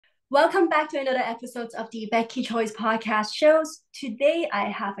Welcome back to another episode of the Becky Choice podcast shows. Today I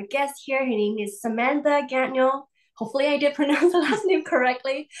have a guest here. Her name is Samantha Gagnon. Hopefully I did pronounce the last name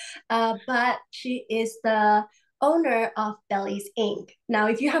correctly. But she is the owner of Bellies Inc. Now,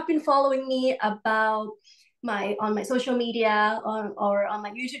 if you have been following me about my social media or on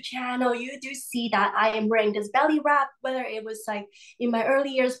my YouTube channel, you do see that I am wearing this belly wrap, whether it was like in my early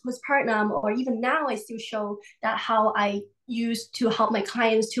years postpartum or even now I still show that how I used to help my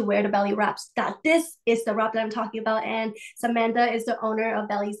clients to wear the belly wraps, that this is the wrap that I'm talking about. And Samantha is the owner of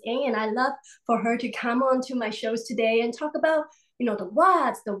Bellies Inc. And I love for her to come on to my shows today and talk about, the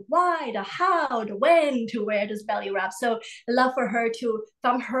what's, the why, the how, the when to wear this belly wrap. So I love for her to,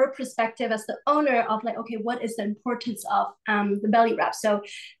 from her perspective as the owner of like, okay, what is the importance of the belly wrap? So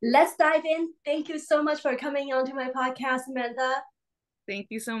let's dive in. Thank you so much for coming on to my podcast, Samantha. Thank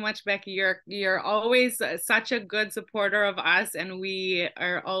you so much, Becky. You're always such a good supporter of us, and we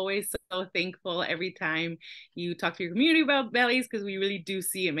are always so thankful every time you talk to your community about bellies, because we really do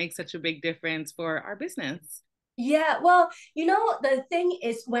see it makes such a big difference for our business. Yeah, well, the thing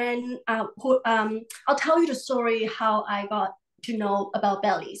is when I'll tell you the story how I got to know about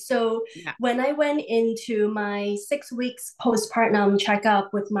belly. So Yeah. when I went into my 6 weeks postpartum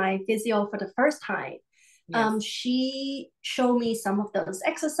checkup with my physio for the first time, Yes. she showed me some of those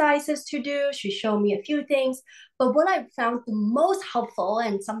exercises to do. She showed me a few things, but what I found the most helpful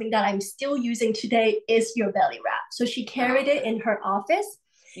and something that I'm still using today is your belly wrap. So she carried Oh, it in her office,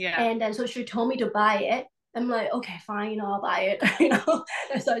 yeah. and then so she told me to buy it. I'm like, okay, fine, I'll buy it,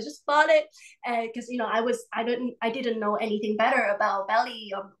 And so I just bought it, and because I didn't know anything better about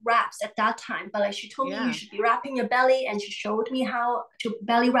belly wraps at that time. But like she told me you Yeah. should be wrapping your belly, and she showed me how to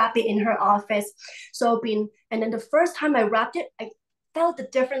belly wrap it in her office. And then the first time I wrapped it, I felt the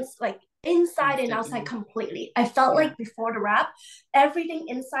difference like inside and outside Instantly. completely. I felt Yeah. like before the wrap, everything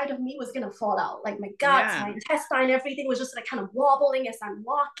inside of me was gonna fall out. Like my guts, Yeah. my intestine, everything was just like kind of wobbling as I'm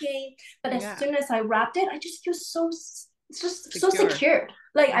walking. But as Yeah. soon as I wrapped it, I just feel so Secure. secured.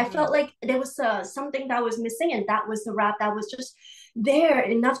 Like I Hmm. felt like there was something that was missing, and that was the wrap that was just there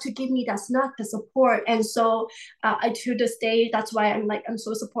enough to give me that snug, the support. And so I to this day, that's why I'm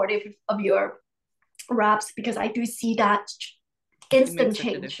so supportive of your wraps, because I do see that It makes such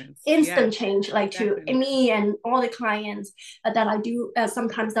a difference. Yeah, instant change, like to definitely. me and all the clients that I do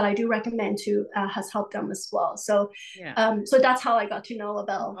sometimes that I do recommend to, has helped them as well. So Yeah. so that's how I got to know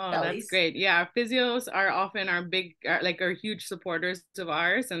about Oh, that's bellies. great. Yeah, physios are often our big, are huge supporters of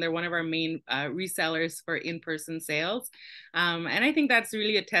ours, and they're one of our main resellers for in-person sales. And I think that's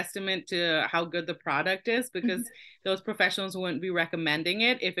really a testament to how good the product is, Mm-hmm. because those professionals wouldn't be recommending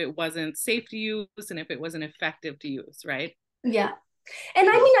it if it wasn't safe to use and if it wasn't effective to use, right? Yeah. And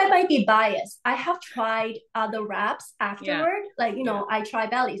I Yeah. mean, I might be biased. I have tried other wraps Yeah. afterward. Like, Yeah. I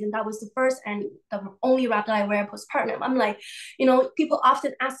tried bellies, and that was the first and the only wrap that I wear postpartum. I'm like, people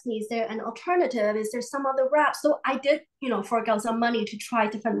often ask me, is there an alternative? Is there some other wrap? So I did, fork out some money to try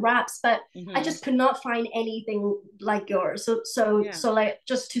different wraps, but I Hmm. just could not find anything like yours. Yeah. So like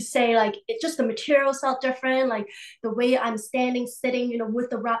just to say, like, it just the materials felt different, like the way I'm standing, sitting,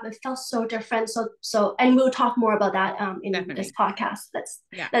 with the wrap, it felt so different. And we'll talk more about that in this Definitely. podcast. Let's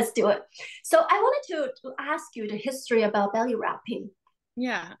Yeah. let's do it. So I wanted to ask you the history about belly wrapping.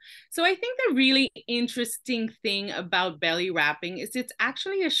 Yeah. So I think the really interesting thing about belly wrapping is it's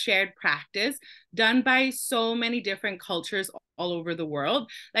actually a shared practice done by so many different cultures all over the world.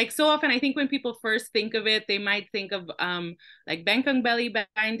 Like so often, I think when people first think of it, they might think of like bengkong belly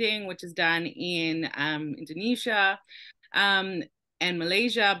binding, which is done in Indonesia. Um, and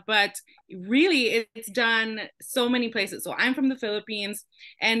Malaysia, but really it's done so many places. So I'm from the Philippines,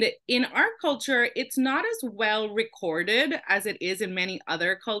 and in our culture, it's not as well recorded as it is in many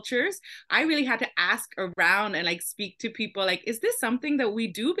other cultures. I really had to ask around and like speak to people like, is this something that we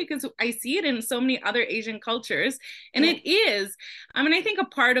do? Because I see it in so many other Asian cultures, and Yeah. it is. I mean, I think a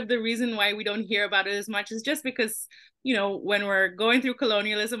part of the reason why we don't hear about it as much is just because when we're going through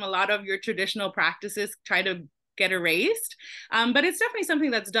colonialism, a lot of your traditional practices try to get erased. But it's definitely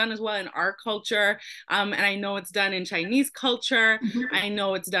something that's done as well in our culture. And I know it's done in Chinese culture. Mm-hmm. I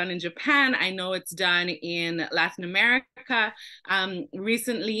know it's done in Japan. I know it's done in Latin America.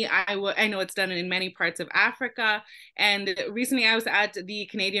 Recently, I know it's done in many parts of Africa. And recently, I was at the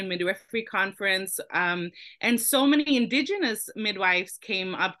Canadian Midwifery Conference, and so many Indigenous midwives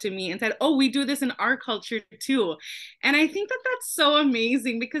came up to me and said, "Oh, we do this in our culture too." And I think that that's so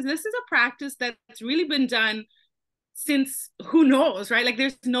amazing, because this is a practice that's really been done since who knows, right? Like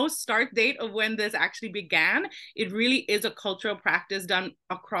there's no start date of when this actually began. It really is a cultural practice done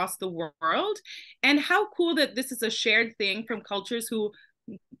across the world. And how cool that this is a shared thing from cultures who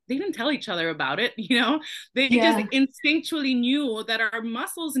they didn't tell each other about it, you know, they just Yeah. instinctually knew that our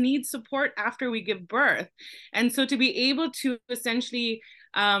muscles need support after we give birth. And so to be able to essentially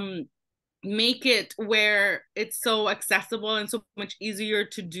make it where it's so accessible and so much easier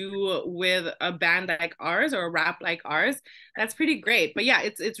to do with a band like ours or a wrap like ours, that's pretty great. But yeah,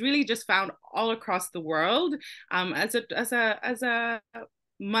 it's really just found all across the world as a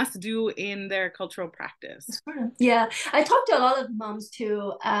must do in their cultural practice. Yeah, I talk to a lot of moms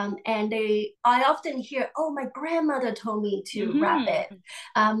too, and I often hear, "Oh, my grandmother told me to wrap it."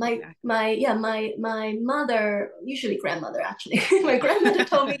 Mm-hmm. Exactly. My mother, usually grandmother actually, Yeah. my grandmother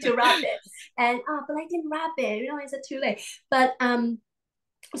told me to wrap it, and but I didn't wrap it. You know, is it too late? But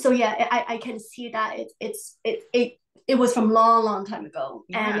so yeah, I can see that it was from long time ago,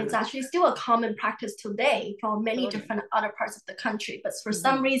 and it's Yeah, actually still a common practice today for many totally. different other parts of the country, but for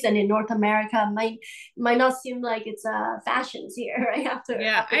some Mm-hmm. reason in North America might not seem like it's fashions here right Yeah, after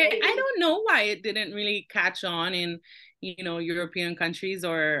I baby. don't know why it didn't really catch on in, European countries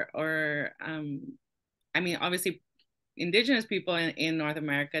or I mean, obviously indigenous people in North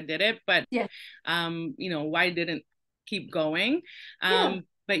America did it, but Yeah, why didn't keep going? yeah,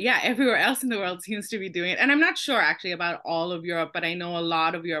 But yeah, everywhere else in the world seems to be doing it. And I'm not sure actually about all of Europe, but I know a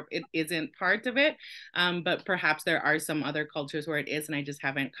lot of Europe, it isn't part of it. But perhaps there are some other cultures where it is, and I just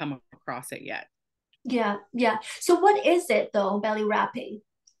haven't come across it yet. yeah. So what is it though, belly wrapping?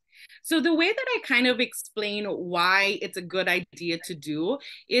 So the way that I kind of explain why it's a good idea to do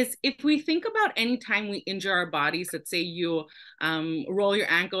is if we think about any time we injure our bodies, let's say you roll your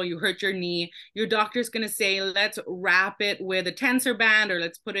ankle, you hurt your knee, your doctor's going to say, let's wrap it with a tensor band or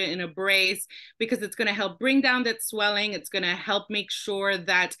let's put it in a brace because it's going to help bring down that swelling. It's going to help make sure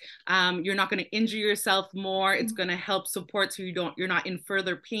that you're not going to injure yourself more. It's going to help support so you're not in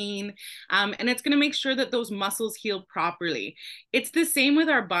further pain. And it's going to make sure that those muscles heal properly. It's the same with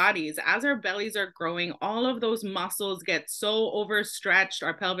our bodies. As our bellies are growing, all of those muscles get so overstretched.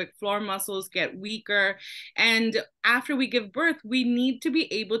 Our pelvic floor muscles get weaker. And after we give birth, we need to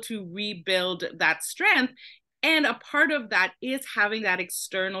be able to rebuild that strength. And a part of that is having that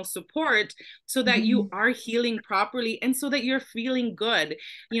external support so that you Mhm. are healing properly and so that you're feeling good.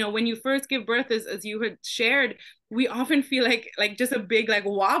 When you first give birth, as you had shared, we often feel like just a big like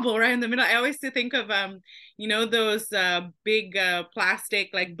wobble right in the middle. I always think of those big plastic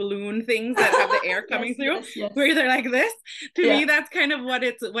like balloon things that have the air Yes, coming through yes. where they're like this. To me, Yeah. that's kind of what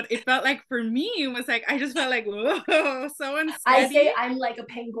it felt like for me. It was like I just felt like, whoa, so I unsteady. say I'm like a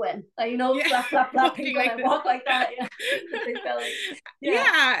penguin, like Yeah. flap, flap, flap, Walking penguin. like I this. walk like that. Yeah, with a big belly. Yeah.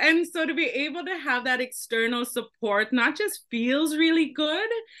 Yeah, and so to be able to have that external support not just feels really good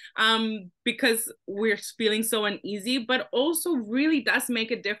because we're feeling so uneasy, but also really does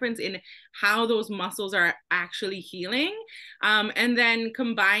make a difference in how those muscles are actually healing. And then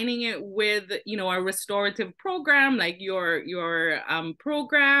combining it with a restorative program like your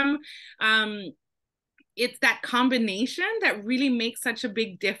program, it's that combination that really makes such a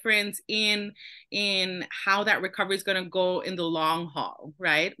big difference in how that recovery is going to go in the long haul,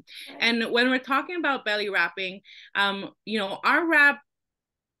 right? Right. And when we're talking about belly wrapping, our wrap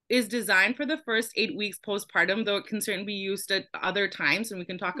is designed for the first 8 weeks postpartum, though it can certainly be used at other times, and we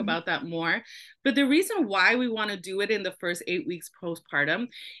can talk Mhm. about that more. But the reason why we want to do it in the first 8 weeks postpartum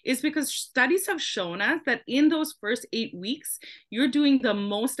is because studies have shown us that in those first 8 weeks, you're doing the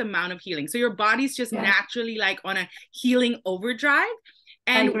most amount of healing. So your body's just Yeah, naturally like on a healing overdrive.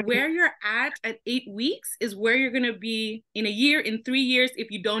 I And agree. where you're at 8 weeks is where you're going to be in a year, in 3 years,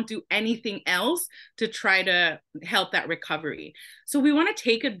 if you don't do anything else to try to help that recovery. So we want to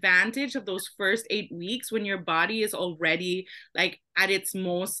take advantage of those first 8 weeks when your body is already like at its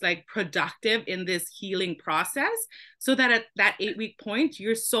most like productive in this healing process, so that at that 8 week point,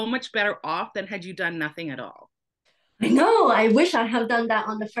 you're so much better off than had you done nothing at all. I know. I wish I had done that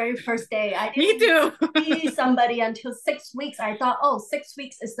on the very first day. I Me didn't too. see somebody until 6 weeks. I thought, oh, 6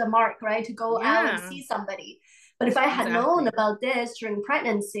 weeks is the mark, right? To go out and Yeah, see somebody. But if I had known exactly. about this during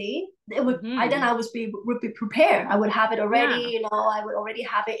pregnancy, it would I then Mm-hmm. I would be prepared. I would have it already, Yeah. I would already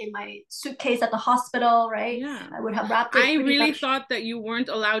have it in my suitcase at the hospital, right? Yeah. I would have wrapped it I pretty really much. thought that you weren't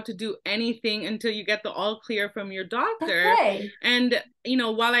allowed to do anything until you get the all clear from your That's doctor. right. And,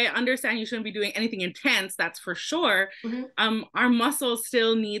 while I understand you shouldn't be doing anything intense, that's for sure, Mm-hmm. our muscles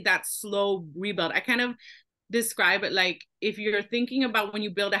still need that slow rebuild. I kind of describe it like if you're thinking about when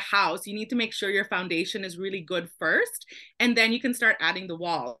you build a house, you need to make sure your foundation is really good first, and then you can start adding the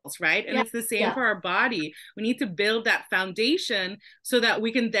walls, right? And Yeah, it's the same yeah. for our body. We need to build that foundation so that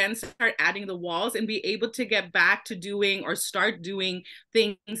we can then start adding the walls and be able to get back to doing or start doing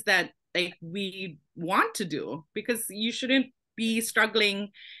things that like we want to do, because you shouldn't be struggling,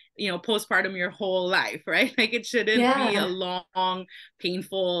 postpartum your whole life, right? Like it shouldn't be a long,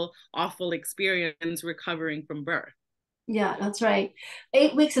 painful, awful experience recovering from birth. Yeah, that's right.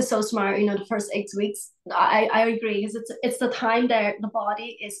 8 weeks is so smart. The first 8 weeks, I agree, because it's the time that the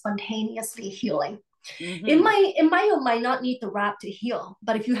body is spontaneously healing. Mm-hmm. It might or might not need the wrap to heal,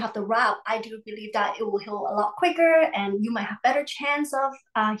 but if you have the wrap, I do believe that it will heal a lot quicker, and you might have better chance of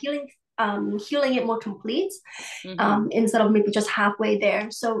healing it more complete, instead of maybe just halfway there.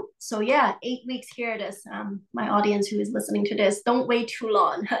 So yeah, 8 weeks. Here it is. My audience who is listening to this, don't wait too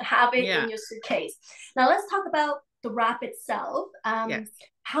long. Have it in your suitcase. Now let's talk about the wrap itself. Yes.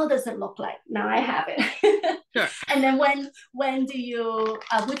 How does it look like? Now I have it. Sure. And then when do you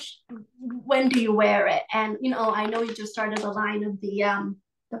when do you wear it? And I know you just started the line of the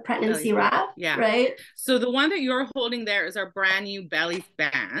pregnancy wrap, right? So the one that you're holding there is our brand new Bellies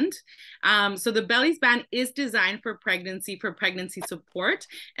band. So the Bellies band is designed for pregnancy support.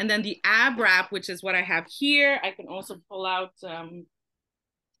 And then the ab wrap, which is what I have here, I can also pull out,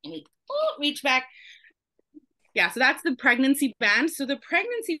 reach back. Yeah, so that's the pregnancy band. So the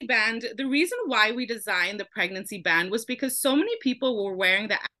pregnancy band, the reason why we designed the pregnancy band was because so many people were wearing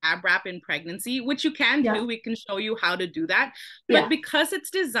the ab wrap in pregnancy, which you can do. We can show you how to do that. But because it's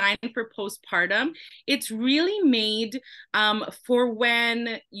designed for postpartum, it's really made for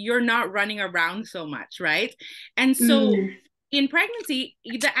when you're not running around so much, right? And so in pregnancy,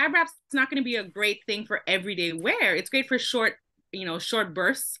 the ab wrap's not going to be a great thing for everyday wear. It's great for short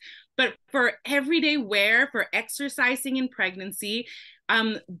bursts. But for everyday wear, for exercising in pregnancy,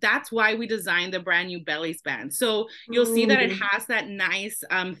 that's why we designed the brand new Bellies band. So you'll see that it has that nice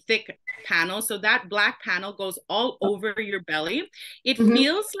thick panel. So that black panel goes all over your belly. It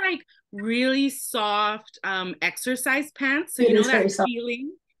feels like really soft exercise pants. So that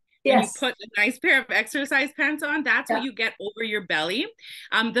feeling. When you put a nice pair of exercise pants on, that's what you get over your belly.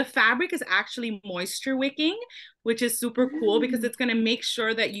 The fabric is actually moisture wicking, which is super cool because it's going to make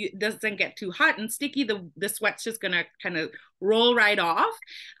sure that it doesn't get too hot and sticky. The sweat's just going to kind of roll right off.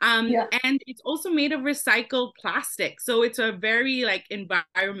 And it's also made of recycled plastic. So it's a very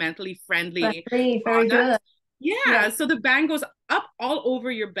environmentally friendly very good. Yeah. So the band goes up all over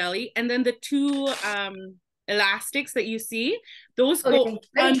your belly, and then the two elastics that you see, those go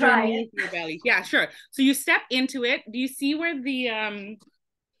underneath your belly. Yeah, sure. So you step into it. Do you see where the I'm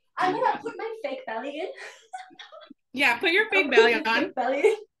gonna put my fake belly in. Yeah, put your fake belly on. Fake belly.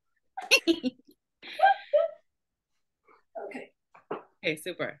 Okay,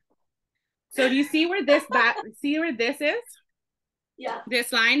 super. So do you see where this is? Yeah.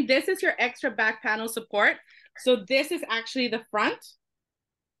 This line, this is your extra back panel support. So this is actually the front.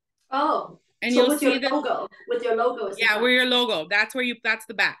 Oh. And so you'll see with your logo. Yeah, where your logo. That's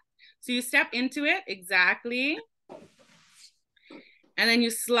the back. So you step into it, exactly. And then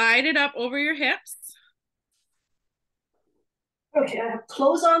you slide it up over your hips. Okay, I have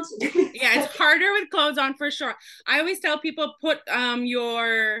clothes on. Yeah, it's harder with clothes on for sure. I always tell people put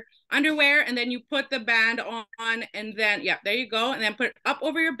your underwear and then you put the band on, and then there you go. And then put it up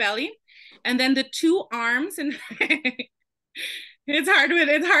over your belly. And then the two arms and It's hard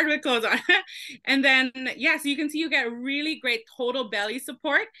with clothes on. And then, so you can see you get really great total belly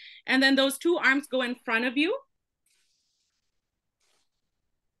support. And then those two arms go in front of you.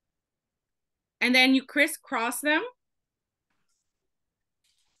 And then you crisscross them.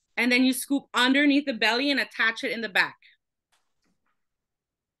 And then you scoop underneath the belly and attach it in the back.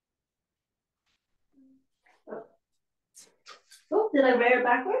 Oh, did I wear it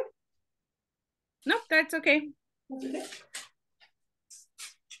backward? Nope, that's okay. That's okay.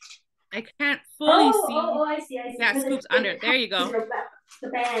 I can't fully see. Oh, I see. Yeah, scoops under. There you go. The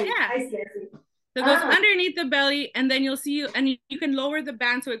band. Yeah. I see. So it goes underneath the belly, and then you'll see, and you can lower the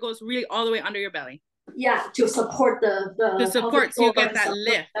band so it goes really all the way under your belly. Yeah, to support to support, so you get that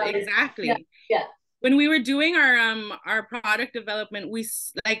lift. Exactly. Yeah. When we were doing our product development,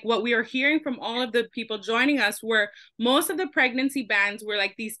 what we were hearing from all of the people joining us were most of the pregnancy bands were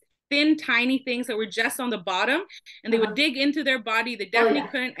like these thin, tiny things that were just on the bottom, and they would dig into their body. They definitely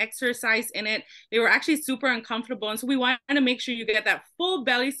couldn't exercise in it. They were actually super uncomfortable. And so we want to make sure you get that full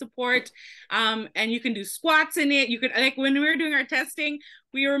belly support, and you can do squats in it. You could, when we were doing our testing,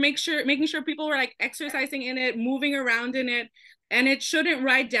 we were making sure people were exercising in it, moving around in it. And it shouldn't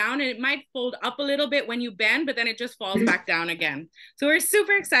ride down, and it might fold up a little bit when you bend, but then it just falls back down again. So we're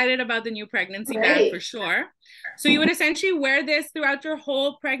super excited about the new pregnancy band for sure. So you would essentially wear this throughout your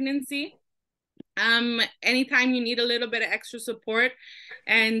whole pregnancy. Anytime you need a little bit of extra support.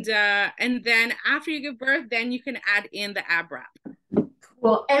 And then after you give birth, then you can add in the ab wrap.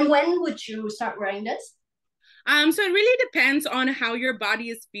 Well, and when would you start wearing this? So it really depends on how your body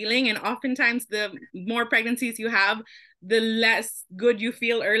is feeling. And oftentimes the more pregnancies you have, the less good you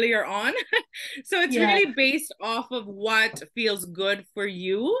feel earlier on. So it's really based off of what feels good for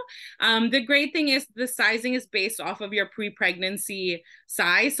you. The great thing is the sizing is based off of your pre-pregnancy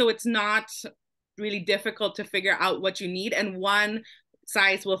size. So it's not really difficult to figure out what you need. And one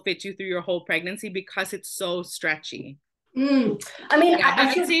size will fit you through your whole pregnancy because it's so stretchy. I mean, yeah,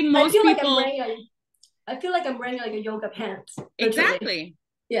 I feel, I'd say most people... I feel like I'm wearing like a yoga pants. Exactly.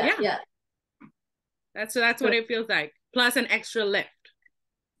 Yeah. That's what it feels like. Plus an extra lift.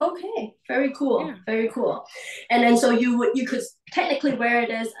 Okay, very cool. Very cool. And then so you could technically wear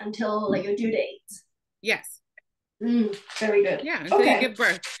this until like your due date. Yes. Very good. Yeah, until you give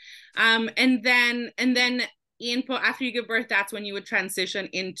birth. And then after you give birth, that's when you would transition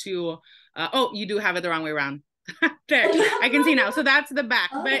into you do have it the wrong way around. There, I can see now. So that's the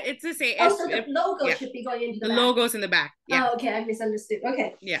back, but it's the same. So the logo should be going into the back. Logo's in the back. Yeah. Oh, okay, I misunderstood.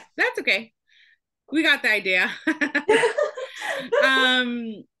 Okay. Yeah, that's okay. We got the idea.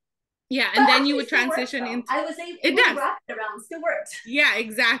 Yeah, and then you would transition into... I was able to wrap it around. Still works. Yeah,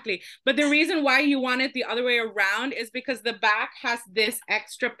 exactly. But the reason why you want it the other way around is because the back has this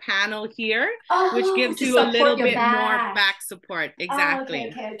extra panel here, which gives you a little bit more back support.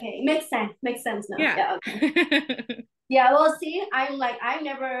 Exactly. Okay. Makes sense now. Yeah. Okay. Yeah, well, see, I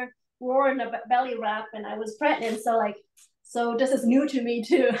never wore a belly wrap and I was pregnant, so this is new to me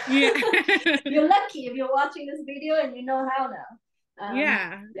too. Yeah. You're lucky if you're watching this video and you know how now.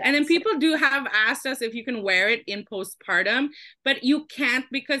 And then people do have asked us if you can wear it in postpartum, but you can't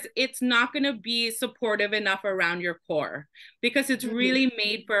because it's not going to be supportive enough around your core because it's really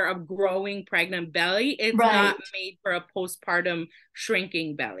made for a growing pregnant belly. It's not made for a postpartum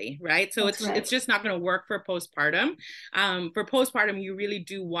shrinking belly, right? So it's just not going to work for postpartum. For postpartum, you really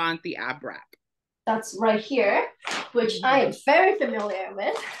do want the ab wrap. That's right here, which I am very familiar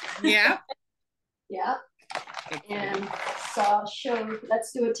with. Yeah. Yeah. And so I'll show,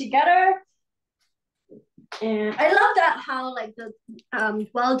 let's do it together. And I love that how like the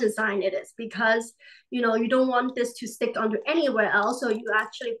well designed it is because you don't want this to stick onto anywhere else, so you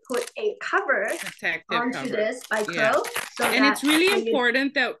actually put a cover onto this Velcro. And it's really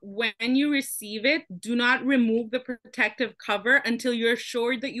important that when you receive it, do not remove the protective cover until you're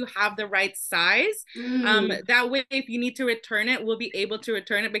sure that you have the right size. That way, if you need to return it, we'll be able to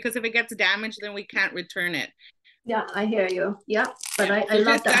return it because if it gets damaged, then we can't return it. Yeah, I hear you. Yeah, but I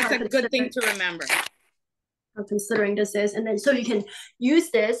love that. That's a good thing to remember. Considering this is, and then so you can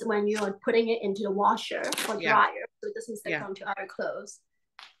use this when you're putting it into the washer or dryer, so it doesn't stick onto our clothes.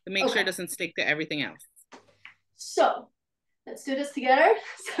 To make sure it doesn't stick to everything else. So let's do this together.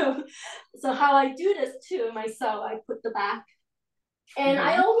 So how I do this too myself, I put the back, and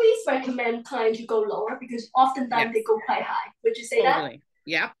I always recommend clients to go lower because oftentimes they go quite high. Would you say that?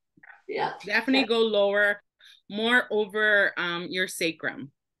 Yeah. Yeah. Definitely go lower, more over your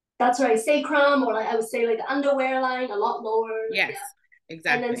sacrum. That's right, sacrum, or like I would say like the underwear line, a lot lower. Yes,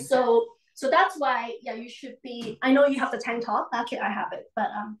 exactly. And then so that's why you should be. I know you have the tank top. Actually, I have it, but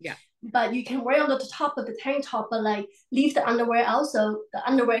but you can wear on the top of the tank top, but like leave the underwear out so the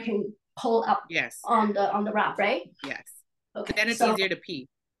underwear can pull up. On the wrap, right? Yes. Okay. Then it's easier to pee.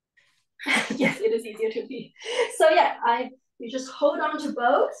 Yes, it is easier to pee. So you just hold on to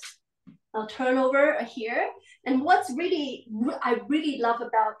both. I'll turn over here. And what's I really love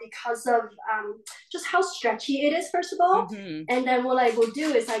about because of just how stretchy it is, first of all. And then what I will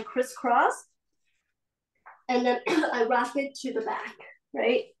do is I crisscross and then I wrap it to the back,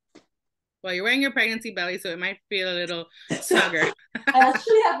 right? Well, you're wearing your pregnancy belly, so it might feel a little snugger. I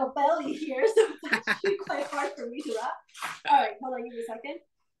actually have a belly here, so it's actually quite hard for me to wrap. All right, hold on, give me a second.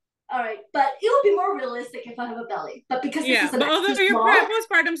 All right, but it will be more realistic if I have a belly. But because this is an extra small, your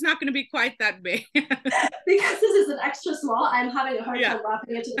postpartum's not going to be quite that big. Because this is an extra small, I'm having a hard time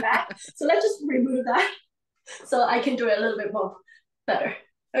wrapping it to the back. So let's just remove that so I can do it a little bit more better.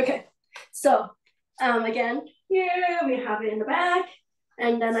 Okay, so again, here we have it in the back,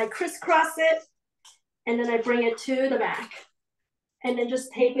 and then I crisscross it, and then I bring it to the back, and then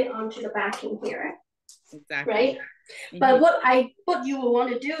just tape it onto the backing here. Exactly. Right? But what you will want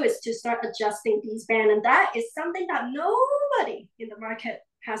to do is to start adjusting these bands, and that is something that nobody in the market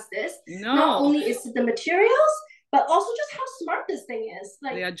has this. No. Not only is it the materials, but also just how smart this thing is.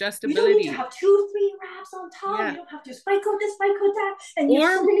 Like the adjustability. You don't need to have 2-3 wraps on top. You don't have to spike coat this, spike coat that, and you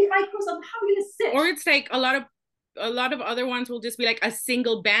have so many micros on how you're gonna sit. Or it's like a lot of a lot of other ones will just be like a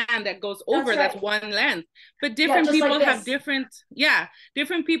single band that goes That's over, that's right. one length. But Yeah, different just like people have this. different, yeah,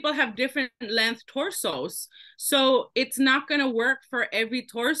 different people have different length torsos. So it's not going to work for every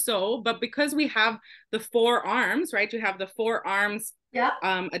torso. But because we have the forearms, right? You have the forearms Yeah.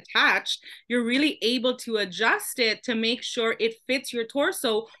 attached, you're really able to adjust it to make sure it fits your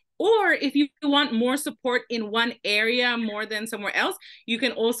torso. Or if you want more support in one area more than somewhere else, you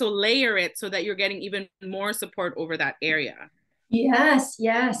can also layer it so that you're getting even more support over that area. Yes,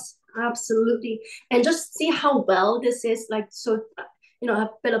 yes, absolutely. And just see how well this is like so a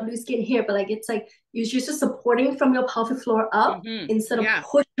bit of loose skin here, but like it's like you're just supporting from your pelvic floor up instead of Yeah.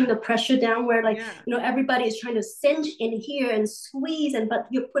 pushing the pressure down where like Yeah. everybody is trying to cinch in here and squeeze and but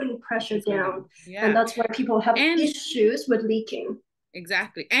you're putting pressure It's going down. down. And Yeah. that's why people have And issues with leaking.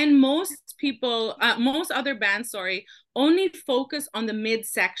 exactly. And most people, most other bands, sorry, only focus on the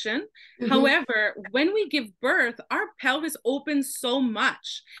midsection. Mm-hmm. However, when we give birth, our pelvis opens so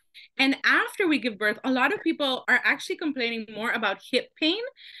much. And after we give birth, a lot of people are actually complaining more about hip pain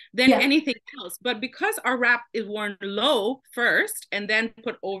than Yeah. anything else. But because our wrap is worn low first and then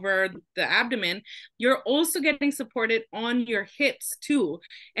put over the abdomen, you're also getting supported on your hips too.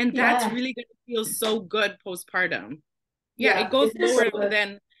 And that's Yeah. really going to feel so good postpartum. Yeah, Yeah. This is so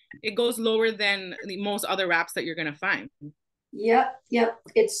good. it goes lower than most other wraps that you're gonna find. Yep. Yep.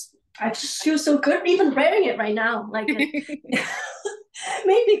 I just feel so good even wearing it right now. Like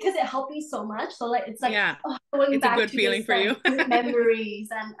maybe because it helped me so much. So like it's like Yeah, going it's a back good to feeling this for you. good memories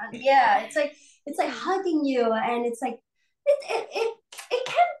and yeah, it's like hugging you and it's like it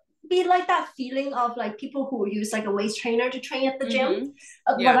can be like that feeling of like people who use like a waist trainer to train at the gym. Mm-hmm.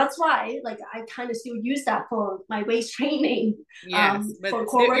 Well, Yeah. that's why like I kind of still use that for my waist training Yes, but for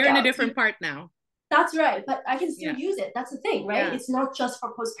core you're in a workouts. different part now. That's right, but I can still Yeah. use it. That's the thing, right? Yeah. It's not just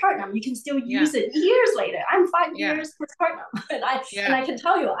for postpartum. You can still Yeah. use it years later. I'm five Yeah. years postpartum, and Yeah. I can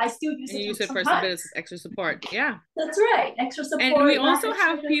tell you, I still use And it you use it for a bit of sometimes. extra support. Yeah. That's right, extra And we support, back also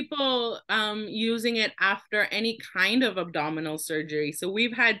have extension. people using it after any kind of abdominal surgery. So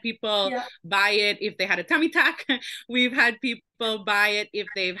we've had people Yeah. buy it if they had a tummy tuck. We've had people buy it if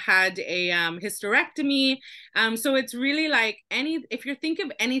they've had a hysterectomy. So it's really like if you're thinking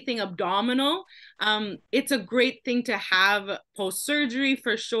of anything abdominal, it's a great thing to have post-surgery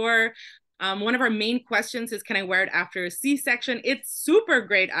for sure. One of our main questions is, can I wear it after a C-section? It's super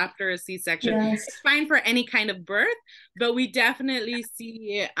great after a C-section. Yes. It's fine for any kind of birth, but we definitely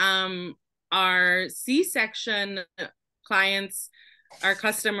see our C-section clients, our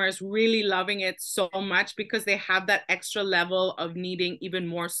customers really loving it so much because they have that extra level of needing even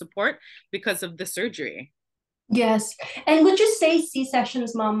more support because of the surgery. Yes. And would you say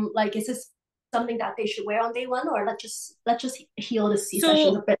C-sections, mom, like is this something that they should wear on day one, or let's just heal the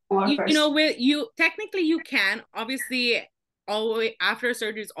C-sections a So bit more you know, first? with you technically you can obviously always after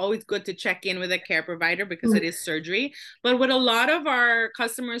surgery it's always good to check in with a care provider because it Mm. is surgery. But what a lot of our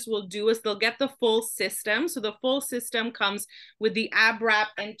customers will do is they'll get the full system. So the full system comes with the ab wrap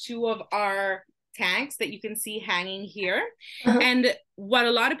and two of our tanks that you can see hanging here. Uh-huh. And what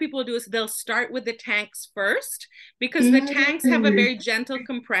a lot of people do is they'll start with the tanks first because the tanks have a Mm. very gentle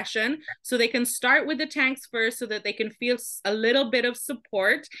compression. So they can start with the tanks first so that they can feel a little bit of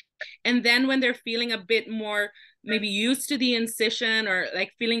support. And then when they're feeling a bit more maybe used to the incision or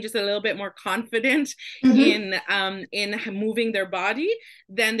like feeling just a little bit more confident Mm-hmm. in moving their body,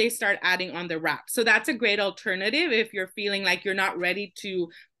 then they start adding on the wrap. So that's a great alternative if you're feeling like you're not ready to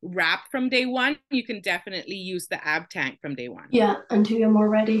wrap from day one. You can definitely use the ab tank from day one. Yeah, until you're more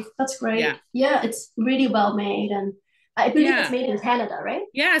ready. That's Yeah. great. Yeah, it's really well made, and I believe it's Yeah. made in Canada, right?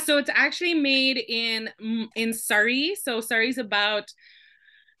 Yeah, so it's actually made in Surrey. So Surrey's about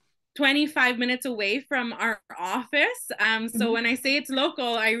 25 minutes away from our office. So Mm-hmm. when I say it's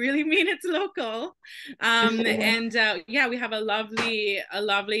local, I really mean it's local. And yeah, we have a lovely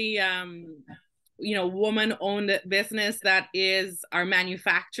woman-owned business that is our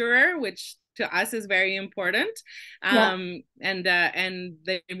manufacturer, which to us is very important. Yeah. And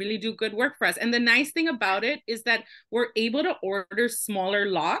they really do good work for us. And the nice thing about it is that we're able to order smaller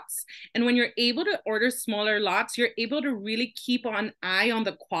lots. And when you're able to order smaller lots, you're able to really keep an eye on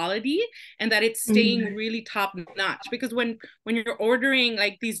the quality and that it's staying really top notch. Because when you're ordering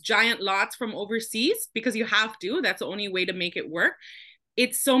like these giant lots from overseas, because you have to, that's the only way to make it work,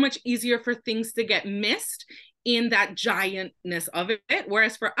 it's so much easier for things to get missed in that giantness of it.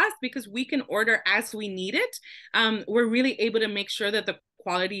 Whereas for us, because we can order as we need it, we're really able to make sure that the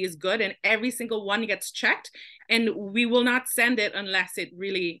quality is good and every single one gets checked. And we will not send it unless it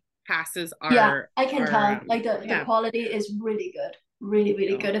really passes Yeah, our I can tell. Like the yeah. quality is really good. really,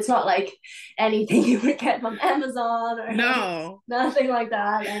 really good. It's not like anything you would get from Amazon or like No. nothing like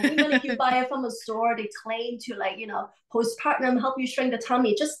that. And even if you buy it from a store, they claim to like, postpartum help you shrink the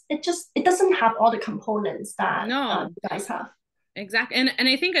tummy. It doesn't have all the components that No. you guys have. Exactly. And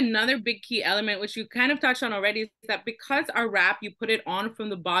I think another big key element, which you kind of touched on already, is that because our wrap, you put it on from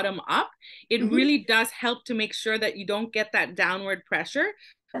the bottom up, it Mm-hmm. really does help to make sure that you don't get that downward pressure,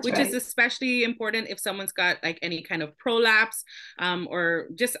 That's which is right. especially important if someone's got like any kind of prolapse, or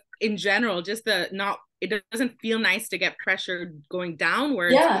just in general, just it doesn't feel nice to get pressure going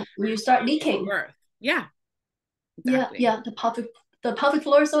downwards Yeah, you start for leaking. birth. Yeah, Yeah, exactly. yeah. The pelvic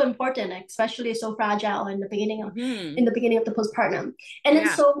floor is so important, especially so fragile Hmm. in the beginning of the postpartum. And then,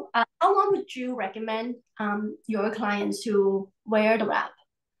 Yeah. so how long would you recommend your clients to wear the wrap?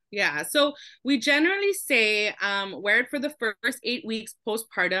 Yeah, so we generally say wear it for the first 8 weeks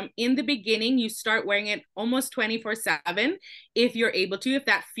postpartum. In the beginning, you start wearing it almost 24/7 if you're able to, if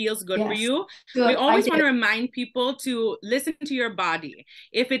that feels good for Yes, you. We good. I always want did. to remind people to listen to your body.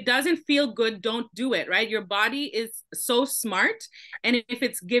 If it doesn't feel good, don't do it, right? Your body is so smart. And if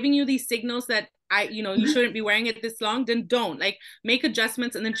it's giving you these signals that you Mhm. shouldn't be wearing it this long, then don't. Like, make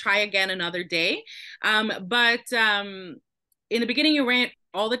adjustments and then try again another day. But in the beginning, you're wearing it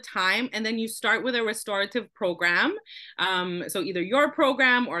all the time, and then you start with a restorative program, so either your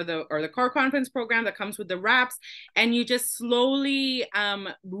program or the core confidence program that comes with the wraps, and you just slowly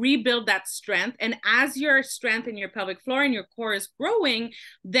rebuild that strength. And as your strength in your pelvic floor and your core is growing,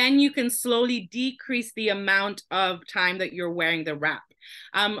 then you can slowly decrease the amount of time that you're wearing the wrap.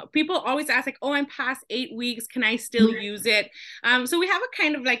 People always ask, like, oh, I'm past 8 weeks, can I still use it? So we have a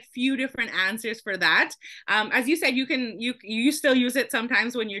kind of like few different answers for that. As you said, you still use it sometimes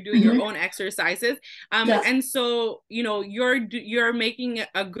when you're doing your Mhm. own exercises. Yes. And so you're making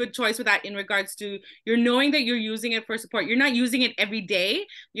a good choice with that, in regards to you're knowing that you're using it for support. You're not using it every day.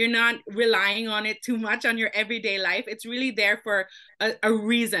 You're not relying on it too much on your everyday life. It's really there for a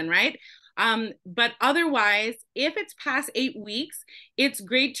reason, right? But otherwise, if it's past 8 weeks, it's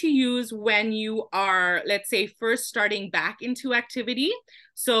great to use when you are, let's say, first starting back into activity.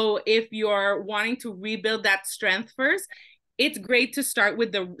 So if you're wanting to rebuild that strength first, it's great to start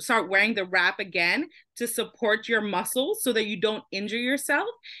wearing the wrap again to support your muscles so that you don't injure yourself.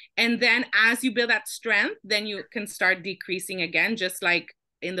 And then as you build that strength, then you can start decreasing again, just like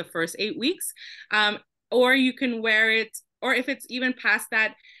in the first 8 weeks. Or you can wear it, or if it's even past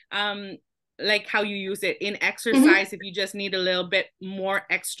that, like how you use it in Mhm. exercise, if you just need a little bit more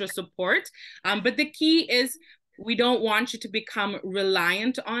extra support. But the key is, we don't want you to become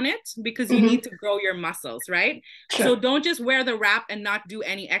reliant on it, because you Mhm. need to grow your muscles, right? So Sure. don't just wear the wrap and not do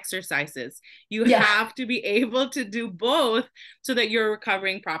any exercises. You Yeah. have to be able to do both so that you're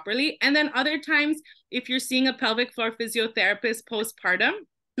recovering properly. And then other times, if you're seeing a pelvic floor physiotherapist postpartum,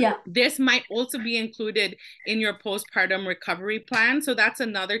 Yeah. this might also be included in your postpartum recovery plan. So that's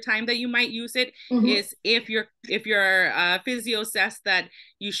another time that you might use it, Mhm. is if your physio says that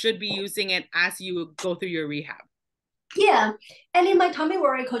you should be using it as you go through your rehab. Yeah. And in my tummy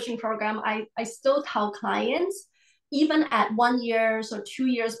worry coaching program, I still tell clients, even at 1 year or 2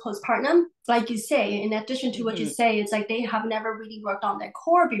 years postpartum, like you say, in addition to what you Mm-hmm. say, it's like they have never really worked on their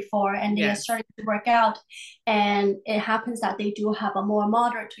core before and they are Yes. starting to work out. And it happens that they do have a more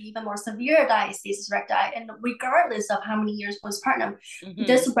moderate to even more severe diastasis recti. And regardless of how many years postpartum, Mm-hmm.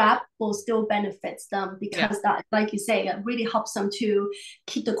 this wrap will still benefits them Yeah. because that, like you say, it really helps them to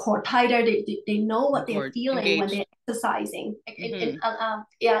keep the core tighter. They know The what they're core feeling when engaged. they're exercising. Mm-hmm.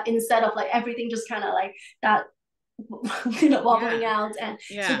 Yeah, instead of like everything just kind of like that wobbling Yeah. out. And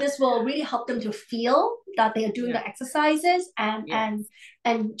so Yeah. this will really help them to feel that they are doing Yeah. the exercises and Yes.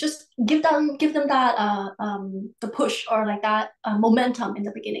 just give them that the push or like that momentum in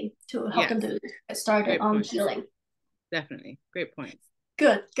the beginning to help them Yes. to get started Great on points. healing. Definitely. Great points.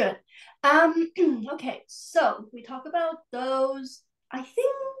 Good, good. Okay, so we talk about those. I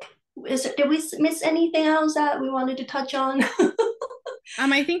think did we miss anything else that we wanted to touch on?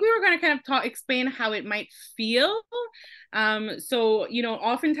 I think we were going to kind of explain how it might feel. So,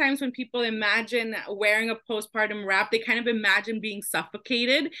 oftentimes when people imagine wearing a postpartum wrap, they kind of imagine being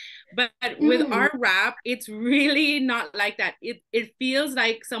suffocated. But with Mm, our wrap, it's really not like that. It feels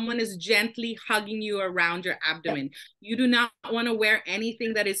like someone is gently hugging you around your yeah. abdomen. You do not want to wear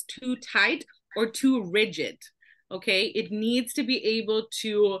anything that is too tight or too rigid. Okay, it needs to be able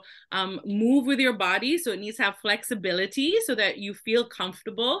to move with your body. So it needs to have flexibility so that you feel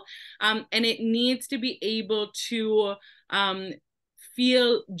comfortable. And it needs to be able to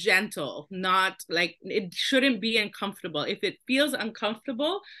feel gentle, not like it shouldn't be uncomfortable. If it feels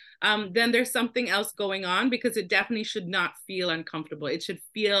uncomfortable, then there's something else going on, because it definitely should not feel uncomfortable. It should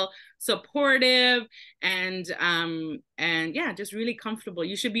feel supportive and yeah, just really comfortable.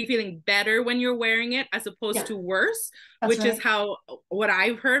 You should be feeling better when you're wearing it as opposed to worse, which is how what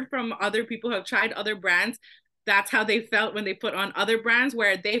I've heard from other people who have tried other brands. That's how they felt when they put on other brands,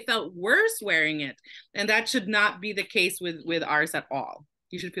 where they felt worse wearing it. And that should not be the case with ours at all.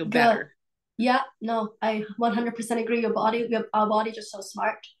 You should feel better. Yeah, no, I 100% agree. Our body just so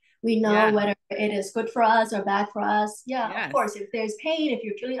smart. We know whether it is good for us or bad for us. Yeah, of course, if there's pain, if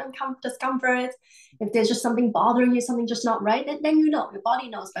you're feeling discomfort, if there's just something bothering you, something just not right, then you know, your body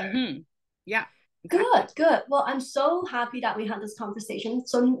knows better. Yeah. Exactly. Good. Well, I'm so happy that we had this conversation.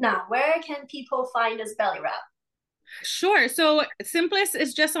 So now, where can people find this belly wrap? Sure. So simplest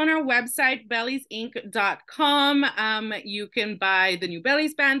is just on our website, belliesinc.com. You can buy the new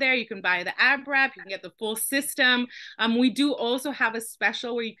bellies band there. You can buy the ab wrap. You can get the full system. We do also have a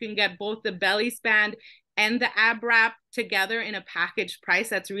special where you can get both the bellies band and the ab wrap together in a package price.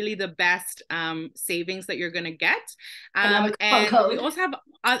 That's really the best savings that you're going to get. And we also have,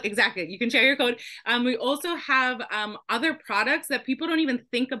 exactly, you can share your code. We also have other products that people don't even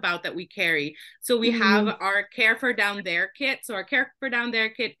think about that we carry. So we have our Care for Down There kit. So our Care for Down There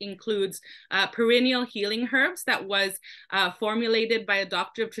kit includes perennial healing herbs that was formulated by a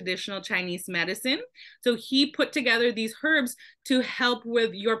doctor of traditional Chinese medicine. So he put together these herbs to help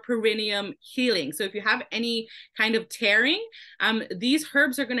with your perineum healing. So if you have any kind of tearing, these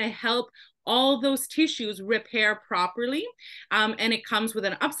herbs are going to help all those tissues repair properly. And it comes with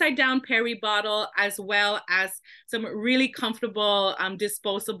an upside down peri bottle, as well as some really comfortable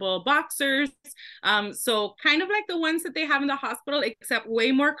disposable boxers. So kind of like the ones that they have in the hospital, except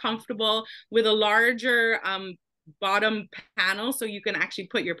way more comfortable, with a larger bottom panel, so you can actually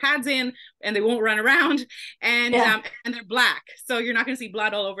put your pads in and they won't run around, and they're black, so you're not going to see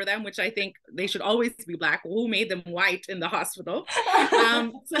blood all over them, which I think they should always be black. Who made them white in the hospital?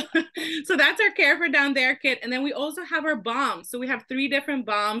 So that's our Care for Down There kit. And then we also have our bombs. So we have 3 different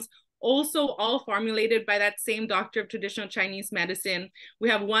bombs, also all formulated by that same doctor of traditional Chinese medicine. We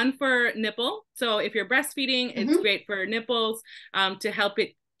have one for nipple, so if you're breastfeeding, it's great for nipples, to help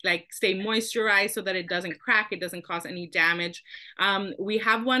it like stay moisturized so that it doesn't crack, it doesn't cause any damage. We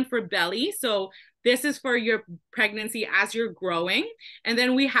have one for belly, so this is for your pregnancy as you're growing. And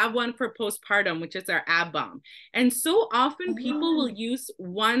then we have one for postpartum, which is our ab bomb. And so often people will use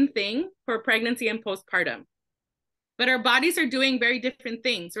one thing for pregnancy and postpartum, but our bodies are doing very different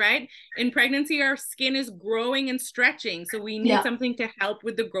things, right? In pregnancy, our skin is growing and stretching, so we need something to help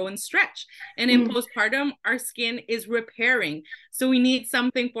with the grow and stretch. And in postpartum, our skin is repairing, so we need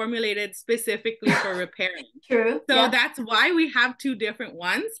something formulated specifically for repairing. True. So that's why we have 2 different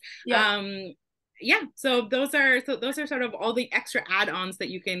ones. So those are sort of all the extra add-ons that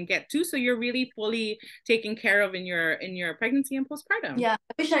you can get to, so you're really fully taken care of in your pregnancy and postpartum. Yeah,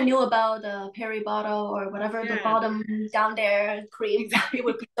 I wish I knew about the peri bottle or whatever, the bottom down there cream. Exactly. It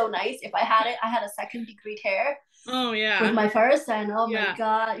would be so nice if I had it. I had a 2nd-degree tear. With my first, and oh my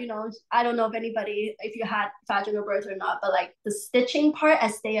God, you know, I don't know if you had vaginal birth or not, but like the stitching part,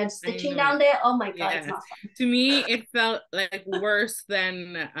 as they are stitching down there, oh my God, it's not fun. To me, it felt like worse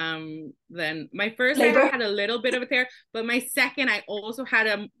than my first. Labor. I had a little bit of a tear, but my second, I also had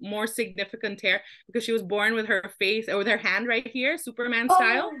a more significant tear, because she was born with her face, or with her hand right here, Superman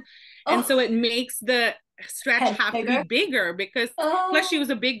style. And so it makes the stretch have to be bigger, because plus she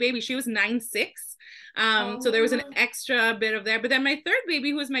was a big baby. She was 9'6". So there was an extra bit of there. But then my 3rd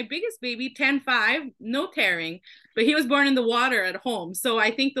baby, who was my biggest baby, 10'5", no tearing, but he was born in the water at home. So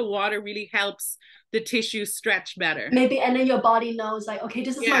I think the water really helps the tissue stretch better. Maybe, and then your body knows like, okay,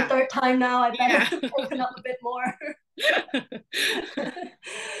 this is my 3rd time now. I better open up a bit more. Cool.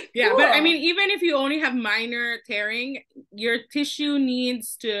 But I mean, even if you only have minor tearing, your tissue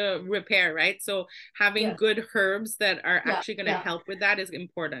needs to repair, right? So having good herbs that are actually going to help with that is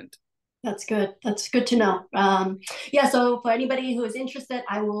important. That's good. That's good to know. So for anybody who is interested,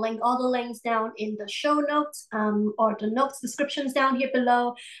 I will link all the links down in the show notes, or the notes descriptions down here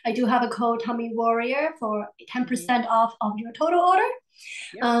below. I do have a code Tummy Warrior for 10% off of your total order.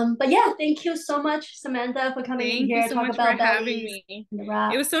 But yeah, thank you so much, Samantha, for coming in here to talk about bellies.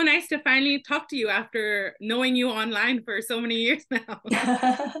 It was so nice to finally talk to you after knowing you online for so many years now.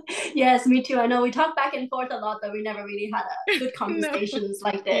 Yes, me too. I know we talk back and forth a lot, but we never really had a good conversations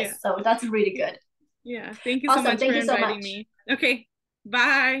like this. So that's really good. Yeah, thank you so much for inviting me. Okay,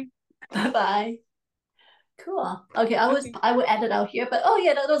 bye. Bye. Cool. Okay, I will edit out here, but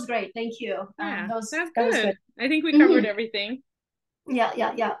that was great. Thank you. Yeah, that was good. I think we covered everything. Yeah.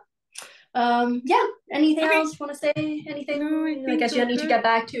 Yeah. Anything Okay. else? Want to say No, I anything? I think guess you we're need to good. get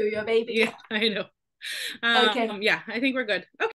back to your baby. Yeah, I know. Okay. Yeah, I think we're good. Okay.